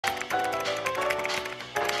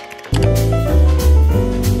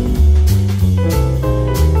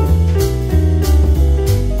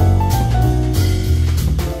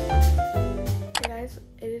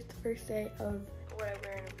day of what I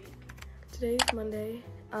wear in a week. Today's Monday.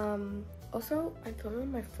 Also, I'm filming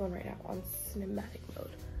on my phone right now on cinematic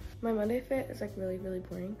mode. My Monday fit is like really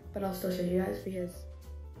boring, but I'll still show you guys because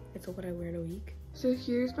it's what I wear in a week. So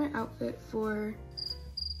here's my outfit for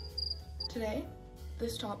today.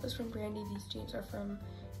 This top is from Brandy. These jeans are from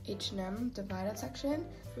H&M, divided section.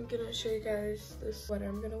 I'm gonna show you guys the sweater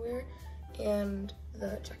I'm gonna wear and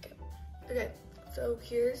the jacket. Okay, so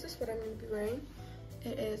here's the sweater I'm gonna be wearing.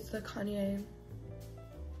 It is the Kanye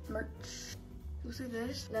merch. Looks like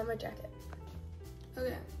this. Now my jacket.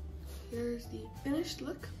 Okay, here's the finished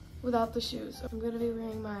look without the shoes. I'm gonna be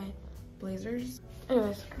wearing my blazers.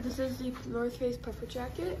 Anyways, this is the North Face puffer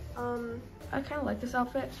jacket. I kind of like this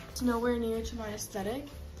outfit. It's nowhere near to my aesthetic,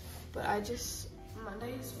 but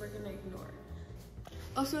Mondays we're gonna ignore.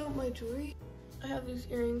 Also, my jewelry. I have these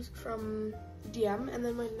earrings from DM, and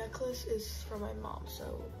then my necklace is from my mom,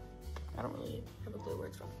 so I don't really have a clue where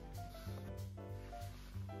it's from.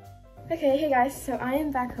 Okay, hey guys, so I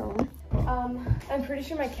am back home. I'm pretty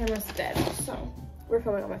sure my camera's dead, so we're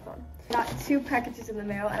filming on my phone. I got 2 packages in the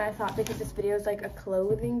mail, and I thought because this video is like a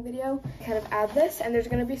clothing video, kind of add this, and there's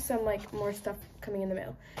gonna be some like more stuff coming in the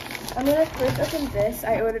mail. I'm gonna first open this.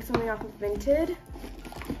 I ordered something off of Vinted.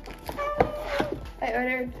 I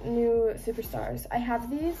ordered new Superstars. I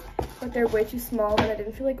have these, but they're way too small, and I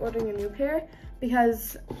didn't feel like ordering a new pair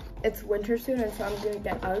because it's winter soon, and so I'm gonna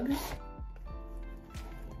get Uggs.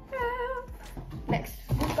 Next,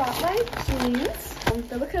 we've got my jeans.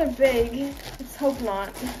 They look kind of big. Let's hope not.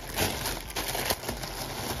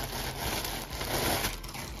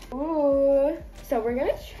 Ooh. So we're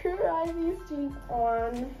gonna try these jeans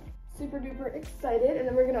on. Super duper excited. And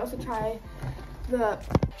then we're gonna also try the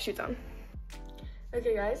shoes on.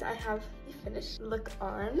 Okay guys, I have the finished look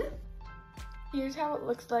on. Here's how it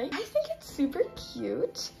looks like. I think it's super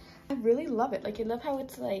cute. I really love it. Like, I love how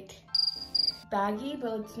it's like baggy,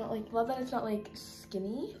 but it's not like, love that it's not like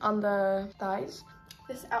skinny on the thighs.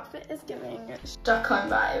 This outfit is giving Stockholm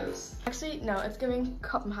vibes. Actually, no, it's giving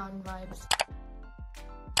Copenhagen vibes.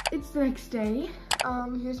 It's the next day.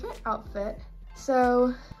 Here's my outfit.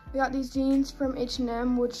 So we got these jeans from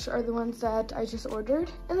H&M, which are the ones that I just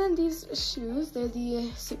ordered. And then these shoes, they're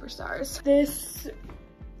the Superstars. This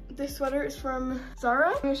sweater is from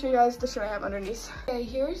Zara. I'm gonna show you guys the shirt I have underneath. Okay,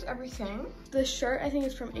 here's everything. The shirt I think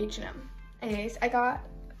is from H&M. Anyways, I got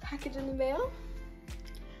a package in the mail.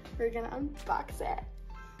 We're gonna unbox it.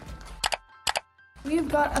 We've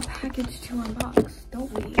got a package to unbox,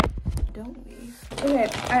 don't we? Don't we? Okay,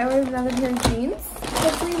 I ordered another pair of jeans.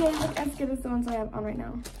 Hopefully they look as good as the ones I have on right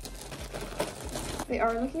now. They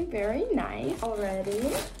are looking very nice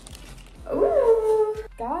already. Ooh,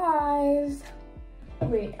 guys.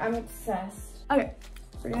 Wait, I'm obsessed. Okay,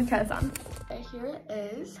 we're gonna try this on. Okay, here it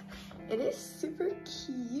is. It is super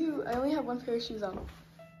cute. I only have 1 pair of shoes on.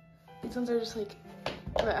 These ones are just like,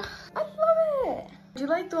 ugh. I love it. I do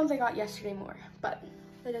like the ones I got yesterday more, but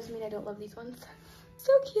that doesn't mean I don't love these ones.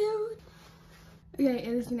 So cute. Okay, it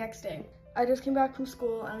is the next day. I just came back from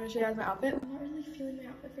school. I'm gonna show you guys my outfit. I'm not really feeling my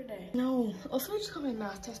outfit for today. No. Also, I just got my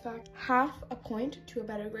math test back. Half a point to a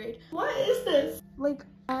better grade. What is this? Like,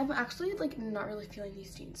 I'm actually like not really feeling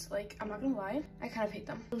these jeans. Like, I'm not gonna lie, I kind of hate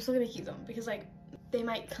them. I'm still gonna keep them because like they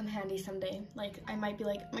might come handy someday. Like, I might be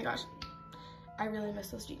like, oh my gosh, I really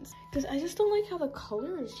miss those jeans. Because I just don't like how the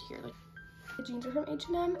color is here. Like, the jeans are from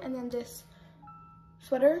H&M, and then this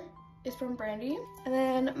sweater is from Brandy, and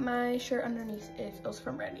then my shirt underneath is also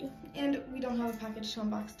from Brandy. And we don't have a package to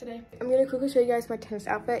unbox today. I'm gonna quickly show you guys my tennis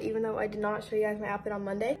outfit, even though I did not show you guys my outfit on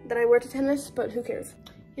Monday that I wear to tennis, but who cares?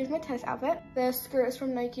 Here's my tennis outfit. The skirt is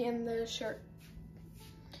from Nike, and the shirt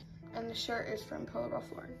is from Polo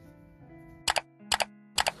Ralph Lauren.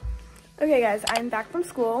 Okay guys, I'm back from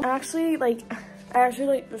school. I actually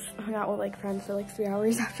just hung out with like friends for like 3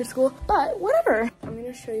 hours after school, but whatever. I'm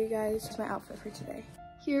gonna show you guys my outfit for today.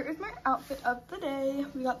 Here is my outfit of the day.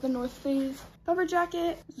 We got the North Face puffer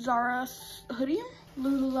jacket, Zara hoodie,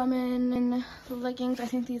 Lululemon leggings. I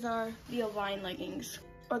think these are the Align leggings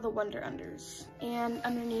or the Wonder Unders. And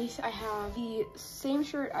underneath I have the same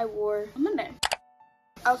shirt I wore on Monday.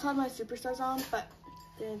 I also had my Superstars on, but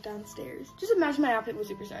they're downstairs. Just imagine my outfit with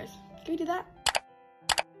Superstars. Can we do that?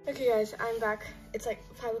 Okay guys, I'm back. It's like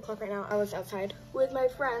 5 o'clock right now. I was outside with my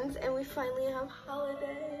friends and we finally have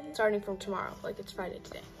holiday. Starting from tomorrow, like it's Friday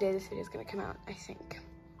today. Today this video is gonna come out, I think.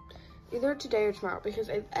 Either today or tomorrow because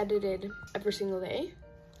I've edited every single day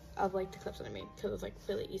of like the clips that I made because it was like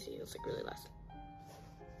really easy, it was like really less.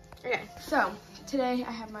 Okay, so today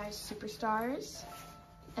I have my Superstars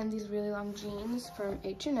and these really long jeans from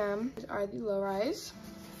H&M. These are the low rise.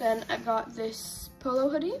 Then I got this polo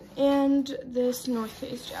hoodie and this North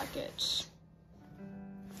Face jacket.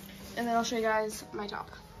 And then I'll show you guys my top.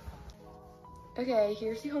 Okay,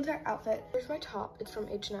 here's the whole entire outfit. Here's my top. It's from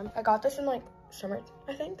H&M. I got this in like summer,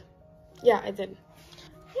 I think. Yeah, I did.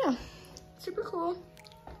 Yeah, super cool.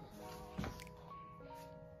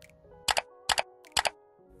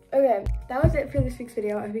 Okay, that was it for this week's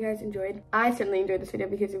video. I hope you guys enjoyed. I certainly enjoyed this video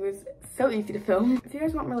because it was so easy to film. If you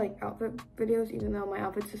guys want more like outfit videos, even though my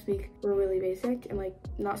outfits this week were really basic and like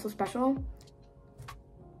not so special,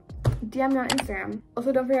 DM me on Instagram.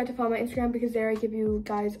 Also, don't forget to follow my Instagram because there I give you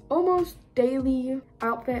guys almost daily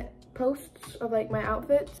outfit posts of like my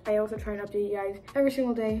outfits. I also try and update you guys every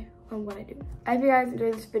single day on what I do. I hope you guys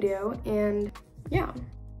enjoyed this video, and yeah.